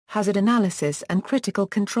Hazard Analysis and Critical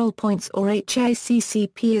Control Points or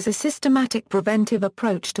ḥæsʌp is a systematic preventive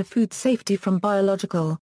approach to food safety from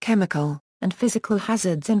biological, chemical, and physical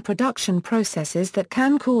hazards in production processes that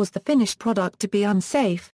can cause the finished product to be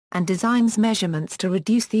unsafe, and designs measurements to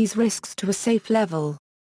reduce these risks to a safe level.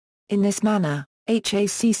 In this manner,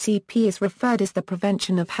 ḥæsʌp is referred as the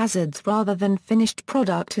prevention of hazards rather than finished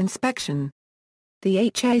product inspection.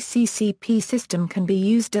 The ḥæsʌp system can be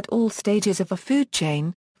used at all stages of a food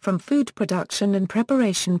chain, from food production and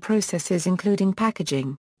preparation processes including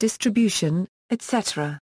packaging, distribution,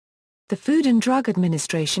 etc. The Food and Drug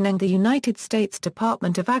Administration and the United States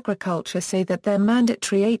Department of Agriculture say that their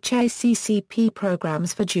mandatory ḥæsʌp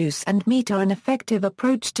programs for juice and meat are an effective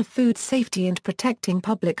approach to food safety and protecting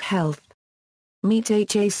public health. Meat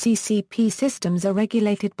ḥæsʌp systems are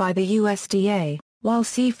regulated by the USDA, while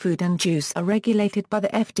seafood and juice are regulated by the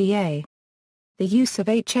FDA. The use of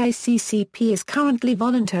ḥæsʌp is currently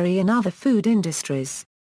voluntary in other food industries.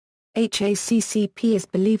 ḥæsʌp is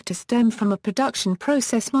believed to stem from a production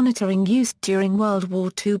process monitoring used during World War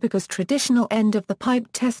II because traditional end-of-the-pipe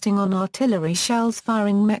testing on artillery shells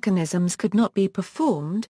firing mechanisms could not be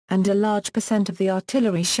performed, and a large percent of the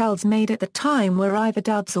artillery shells made at the time were either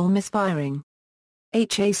duds or misfiring.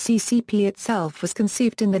 ḥæsʌp itself was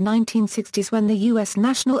conceived in the 1960s when the U.S.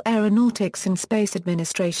 National Aeronautics and Space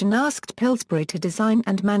Administration asked Pillsbury to design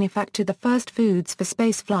and manufacture the first foods for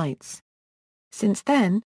space flights. Since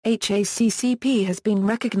then, ḥæsʌp has been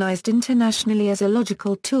recognized internationally as a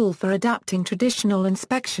logical tool for adapting traditional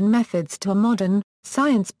inspection methods to a modern,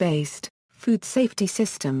 science-based, food safety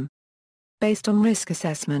system. Based on risk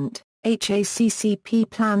assessment, ḥæsʌp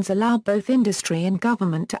plans allow both industry and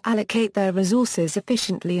government to allocate their resources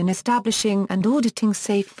efficiently in establishing and auditing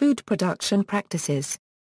safe food production practices.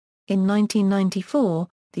 In 1994,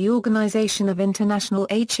 the Organization of International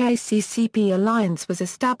ḥæsʌp Alliance was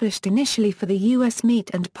established initially for the U.S. meat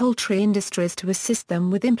and poultry industries to assist them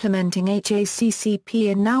with implementing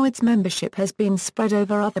ḥæsʌp, and now its membership has been spread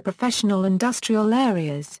over other professional industrial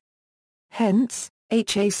areas. Hence,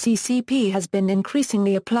 ḥæsʌp has been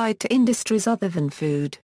increasingly applied to industries other than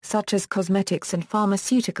food, such as cosmetics and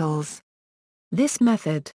pharmaceuticals. This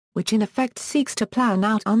method, which in effect seeks to plan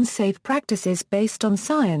out unsafe practices based on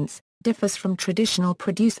science, differs from traditional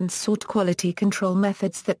produce and sort quality control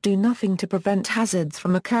methods that do nothing to prevent hazards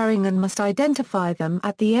from occurring and must identify them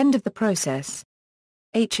at the end of the process.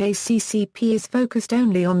 ḥæsʌp is focused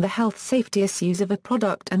only on the health safety issues of a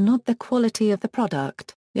product and not the quality of the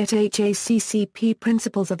product. Yet Haccp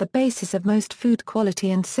principles are the basis of most food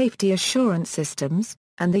quality and safety assurance systems,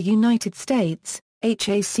 and the United States,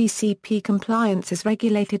 Haccp compliance is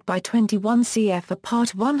regulated by 21 CFR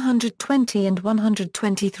Part 120 and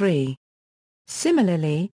 123.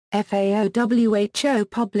 Similarly, FAO/WHO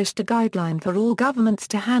published a guideline for all governments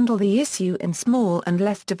to handle the issue in small and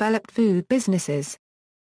less developed food businesses.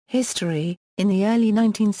 History: in the early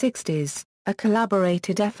 1960s, a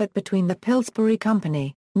collaborated effort between the Pillsbury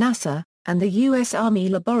Company, NASA, and the U.S. Army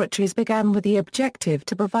laboratories began with the objective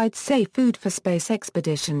to provide safe food for space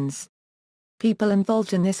expeditions. People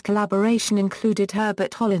involved in this collaboration included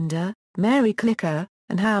Herbert Hollander, Mary Clicker,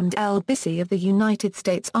 and Hamd El-Bissi of the United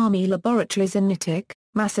States Army Laboratories in Natick,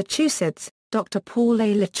 Massachusetts, Dr. Paul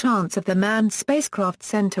A. LaChance of the Manned Spacecraft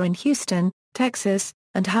Center in Houston, Texas,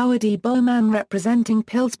 and Howard E. Bowman representing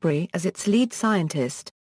Pillsbury as its lead scientist.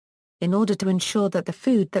 In order to ensure that the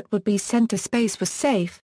food that would be sent to space was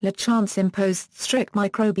safe, LaChance imposed strict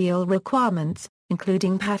microbial requirements,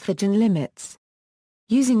 including pathogen limits.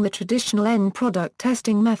 Using the traditional end product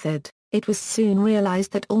testing method, it was soon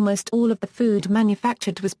realized that almost all of the food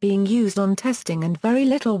manufactured was being used on testing and very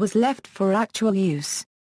little was left for actual use.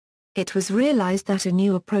 It was realized that a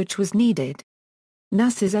new approach was needed.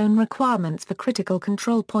 NASA's own requirements for critical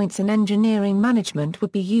control points in engineering management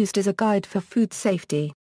would be used as a guide for food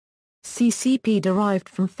safety. CCP derived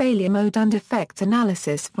from failure mode and effects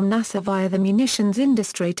analysis from NASA via the munitions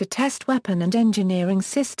industry to test weapon and engineering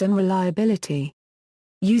system reliability.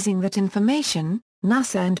 Using that information,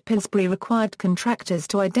 NASA and Pillsbury required contractors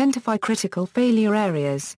to identify critical failure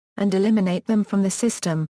areas, and eliminate them from the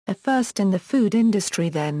system, a first in the food industry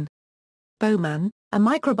then. Bowman, a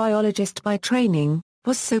microbiologist by training,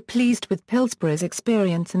 was so pleased with Pillsbury's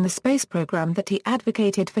experience in the space program that he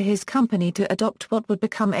advocated for his company to adopt what would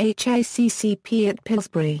become Haccp at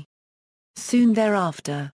Pillsbury. Soon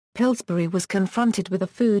thereafter, Pillsbury was confronted with a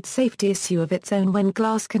food safety issue of its own when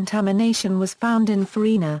glass contamination was found in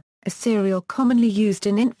farina, a cereal commonly used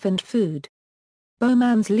in infant food.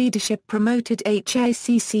 Bowman's leadership promoted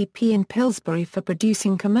Haccp in Pillsbury for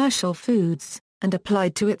producing commercial foods, and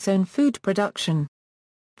applied to its own food production.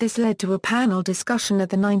 This led to a panel discussion at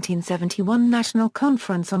the 1971 National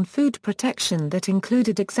Conference on Food Protection that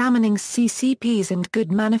included examining CCPs and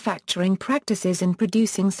good manufacturing practices in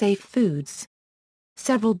producing safe foods.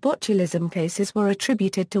 Several botulism cases were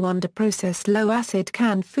attributed to under-processed low-acid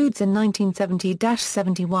canned foods in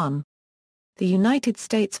 1970-71. The United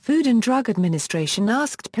States Food and Drug Administration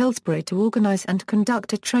asked Pillsbury to organize and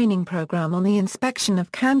conduct a training program on the inspection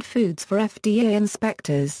of canned foods for FDA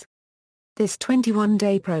inspectors. This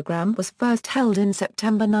 21-day program was first held in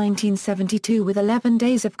September 1972 with 11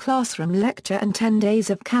 days of classroom lecture and 10 days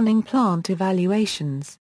of canning plant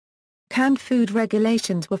evaluations. Canned food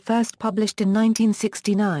regulations were first published in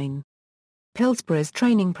 1969. Pillsbury's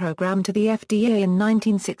training program to the FDA in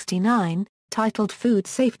 1969, titled Food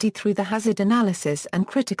Safety Through the Hazard Analysis and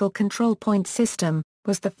Critical Control Point System,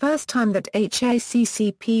 was the first time that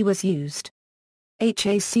ḥæsʌp was used.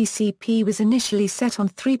 ḥæsʌp was initially set on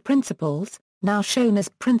 3 principles, now shown as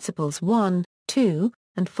Principles 1, 2,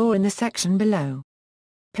 and 4 in the section below.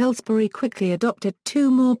 Pillsbury quickly adopted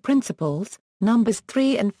 2 more principles, numbers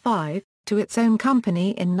 3 and 5, to its own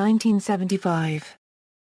company in 1975.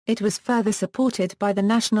 It was further supported by the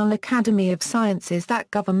National Academy of Sciences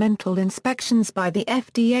that governmental inspections by the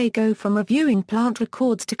FDA go from reviewing plant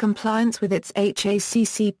records to compliance with its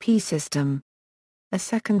ḥæsʌp system. A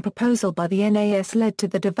second proposal by the NAS led to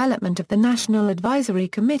the development of the National Advisory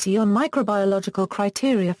Committee on Microbiological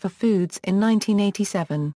Criteria for Foods in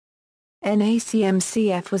 1987.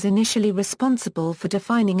 NACMCF was initially responsible for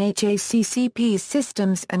defining ḥæsʌp's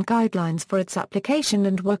systems and guidelines for its application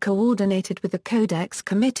and were coordinated with the Codex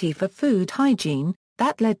Committee for Food Hygiene,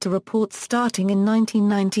 that led to reports starting in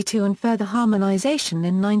 1992 and further harmonization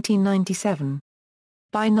in 1997.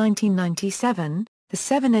 By 1997, the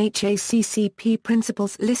 7 ḥæsʌp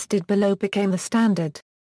principles listed below became the standard.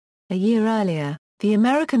 A year earlier, the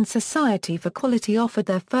American Society for Quality offered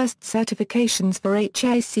their first certifications for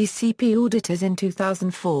ḥæsʌp auditors in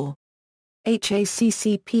 2004.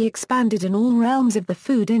 ḥæsʌp expanded in all realms of the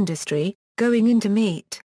food industry, going into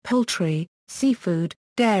meat, poultry, seafood,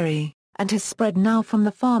 dairy, and has spread now from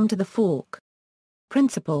the farm to the fork.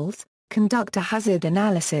 Principles: conduct a hazard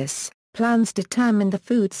analysis. Plans determine the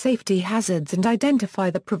food safety hazards and identify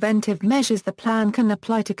the preventive measures the plan can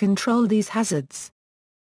apply to control these hazards.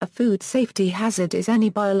 A food safety hazard is any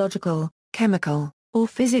biological, chemical, or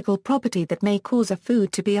physical property that may cause a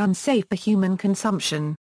food to be unsafe for human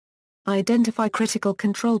consumption. Identify critical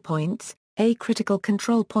control points. A critical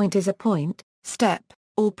control point is a point, step,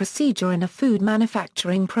 or procedure in a food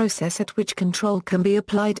manufacturing process at which control can be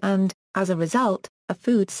applied and, as a result, a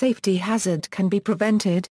food safety hazard can be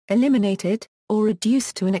prevented, eliminated, or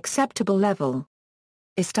reduced to an acceptable level.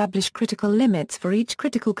 Establish critical limits for each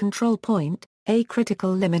critical control point. A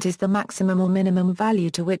critical limit is the maximum or minimum value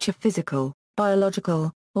to which a physical,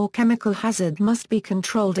 biological, or chemical hazard must be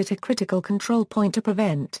controlled at a critical control point to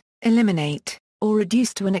prevent, eliminate, or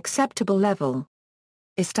reduce to an acceptable level.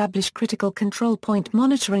 Establish critical control point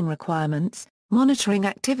monitoring requirements. Monitoring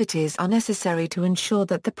activities are necessary to ensure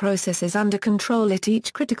that the process is under control at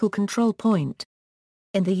each critical control point.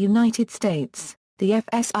 In the United States, the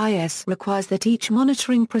FSIS requires that each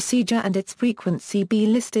monitoring procedure and its frequency be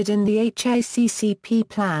listed in the ḥæsʌp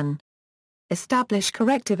plan. Establish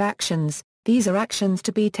corrective actions. These are actions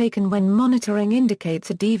to be taken when monitoring indicates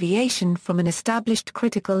a deviation from an established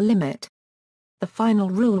critical limit. The final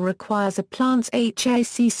rule requires a plant's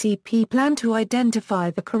ḥæsʌp plan to identify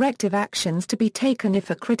the corrective actions to be taken if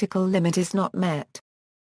a critical limit is not met.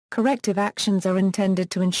 Corrective actions are intended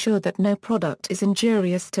to ensure that no product is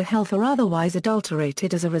injurious to health or otherwise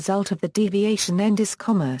adulterated as a result of the deviation. End is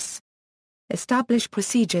commerce. Establish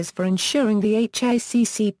procedures for ensuring the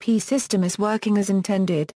ḥæsʌp system is working as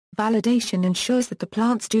intended. Validation ensures that the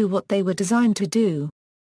plants do what they were designed to do.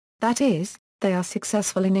 That is, they are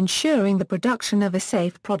successful in ensuring the production of a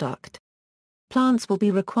safe product. Plants will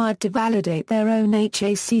be required to validate their own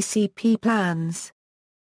ḥæsʌp plans.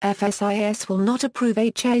 FSIS will not approve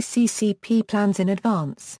ḥæsʌp plans in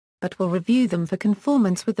advance, but will review them for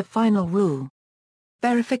conformance with the final rule.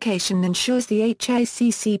 Verification ensures the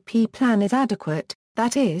ḥæsʌp plan is adequate,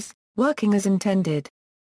 that is, working as intended.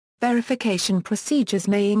 Verification procedures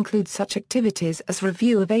may include such activities as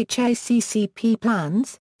review of ḥæsʌp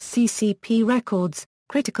plans, CCP records,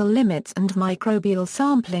 critical limits and microbial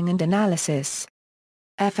sampling and analysis.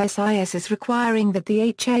 FSIS is requiring that the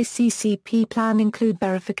ḥæsʌp plan include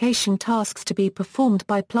verification tasks to be performed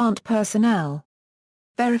by plant personnel.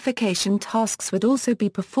 Verification tasks would also be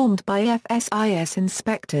performed by FSIS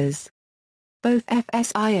inspectors. Both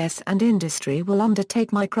FSIS and industry will undertake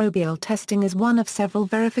microbial testing as one of several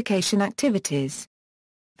verification activities.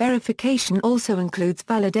 Verification also includes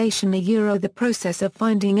validation, the process of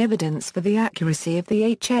finding evidence for the accuracy of the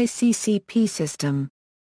ḥæsʌp system.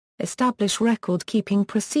 Establish record-keeping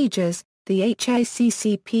procedures. The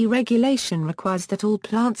ḥæsʌp regulation requires that all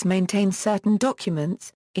plants maintain certain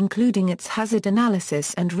documents, including its hazard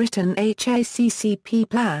analysis and written ḥæsʌp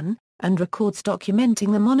plan, and records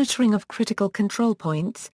documenting the monitoring of critical control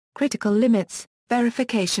points, critical limits,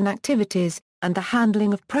 verification activities, and the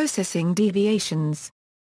handling of processing deviations.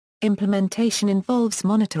 Implementation involves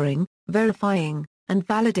monitoring, verifying, and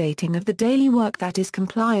validating of the daily work that is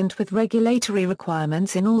compliant with regulatory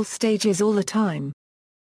requirements in all stages all the time.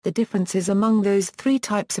 The differences among those three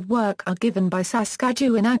types of work are given by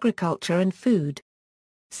Haccp in agriculture and food.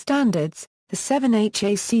 Standards. The 7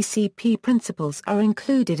 Haccp principles are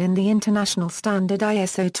included in the international standard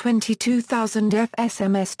ISO 22000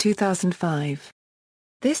 FSMS 2005.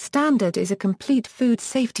 This standard is a complete food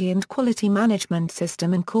safety and quality management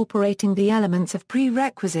system incorporating the elements of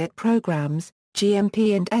prerequisite programs,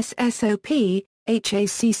 GMP and SSOP,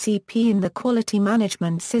 Haccp in the quality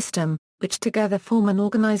management system, which together form an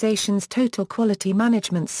organization's total quality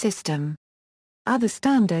management system. Other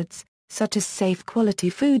standards, such as Safe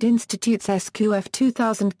Quality Food Institute's SQF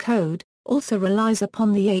 2000 code, also relies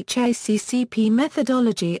upon the Haccp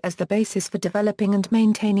methodology as the basis for developing and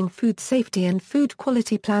maintaining food safety and food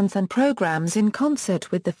quality plans and programs in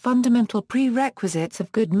concert with the fundamental prerequisites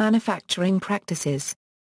of good manufacturing practices.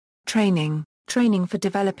 Training for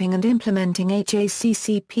developing and implementing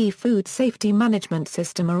Haccp food safety management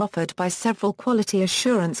system are offered by several quality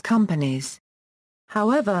assurance companies.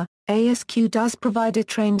 However, ASQ does provide a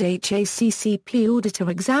trained Haccp auditor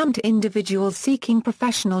exam to individuals seeking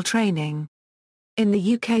professional training. In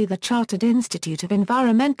the UK, the Chartered Institute of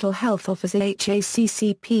Environmental Health offers a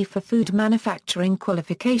Haccp for food manufacturing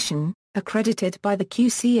qualification, accredited by the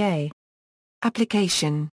QCA.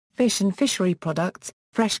 Application: fish and fishery products,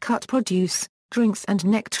 fresh cut produce, drinks and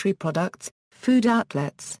nectary products, food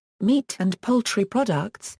outlets, meat and poultry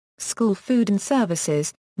products, school food and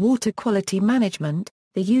services, water quality management.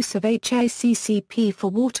 The use of Haccp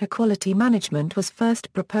for water quality management was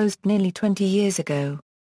first proposed nearly 20 years ago.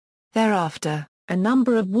 Thereafter, a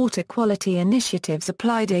number of water quality initiatives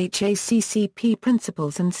applied Haccp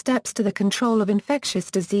principles and steps to the control of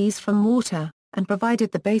infectious disease from water, and provided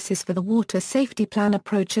the basis for the Water Safety Plan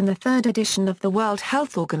approach in the third edition of the World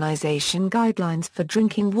Health Organization Guidelines for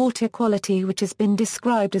Drinking Water Quality, which has been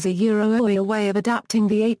described as a Euro-OIA way of adapting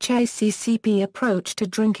the Haccp approach to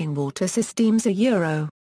drinking water systems.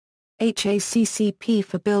 Haccp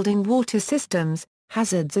for building water systems.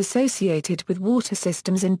 Hazards associated with water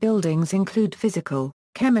systems in buildings include physical,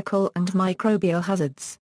 chemical and microbial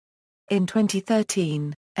hazards. In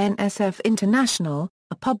 2013, NSF International,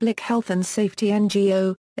 a public health and safety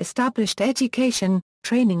NGO, established education,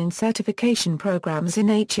 training and certification programs in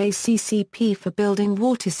Haccp for building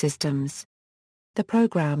water systems. The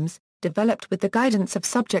programs, developed with the guidance of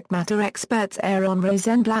subject matter experts Aaron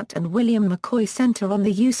Rosenblatt and William McCoy, center on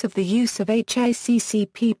the use of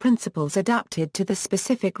Haccp principles adapted to the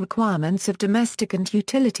specific requirements of domestic and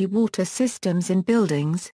utility water systems in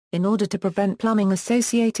buildings, in order to prevent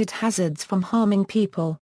plumbing-associated hazards from harming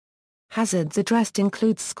people. Hazards addressed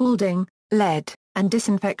include scalding, lead, and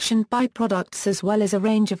disinfection byproducts, as well as a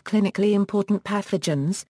range of clinically important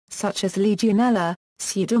pathogens, such as Legionella,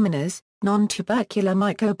 Pseudomonas, non-tubercular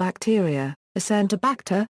mycobacteria,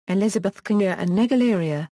 Acinetobacter, Elizabethkia and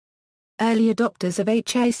Negellaria. Early adopters of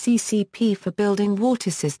Haccp for building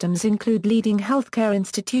water systems include leading healthcare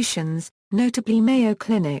institutions, notably Mayo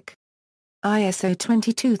Clinic. ISO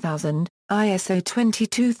 22000. ISO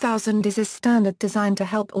 22000 is a standard designed to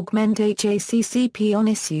help augment Haccp on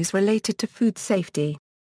issues related to food safety.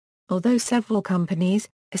 Although several companies,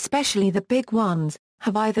 especially the big ones,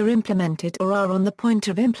 have either implemented or are on the point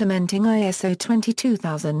of implementing ISO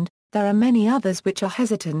 22000, there are many others which are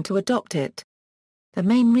hesitant to adopt it. The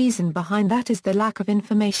main reason behind that is the lack of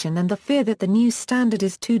information and the fear that the new standard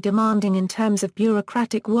is too demanding in terms of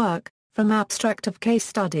bureaucratic work, from abstract of case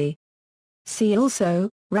study. See also,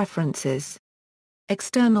 references.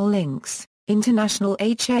 External links, International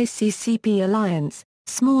Haccp Alliance,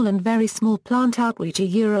 Small and Very Small Plant Outreach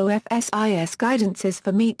FSIS Guidances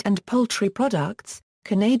for Meat and Poultry Products,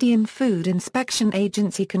 Canadian Food Inspection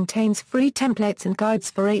Agency contains free templates and guides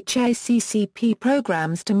for Haccp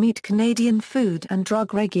programs to meet Canadian food and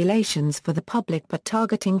drug regulations for the public but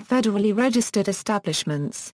targeting federally registered establishments.